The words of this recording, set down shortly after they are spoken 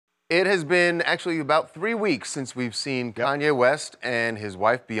It has been actually about 3 weeks since we've seen Kanye West and his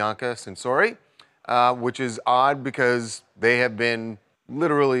wife, Bianca Censori, which is odd because they have been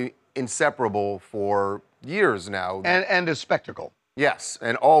literally inseparable for years now. And a spectacle. Yes,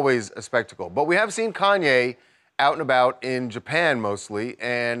 and always a spectacle. But we have seen Kanye out and about in Japan mostly,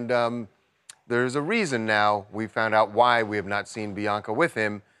 and there's a reason now. We found out why we have not seen Bianca with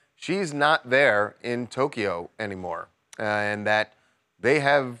him. She's not there in Tokyo anymore, and that they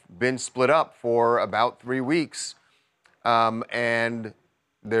have been split up for about 3 weeks, and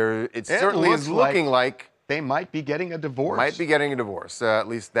it certainly is looking like they might be getting a divorce. Might be getting a divorce. At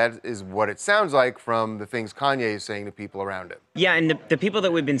least that is what it sounds like from the things Kanye is saying to people around him. Yeah, and the people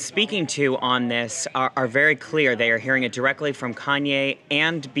that we've been speaking to on this are very clear. They are hearing it directly from Kanye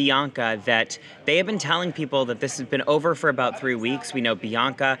and Bianca that they have been telling people that this has been over for about 3 weeks. We know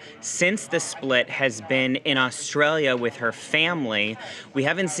Bianca, since the split, has been in Australia with her family. We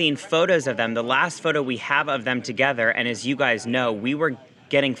haven't seen photos of them. The last photo we have of them together, and as you guys know, we were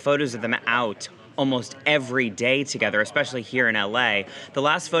getting photos of them out almost every day together, especially here in LA. The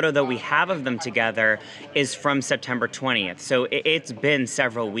last photo that we have of them together is from September 20th. So it's been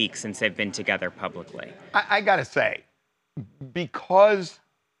several weeks since they've been together publicly. I gotta say, because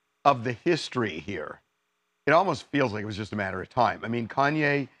of the history here, it almost feels like it was just a matter of time. I mean,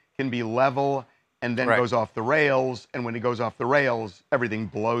 Kanye can be level and then goes off the rails, and when he goes off the rails, everything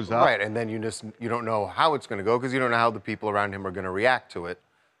blows up. Right, and then you don't know how it's gonna go because you don't know how the people around him are gonna react to it.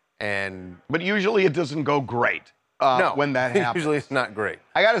 But usually it doesn't go great when that happens. Usually it's not great.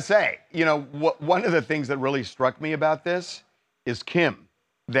 I gotta say, you know, one of the things that really struck me about this is Kim,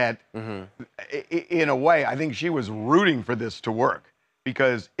 that in a way, I think she was rooting for this to work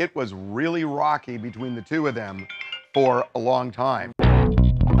because it was really rocky between the two of them for a long time.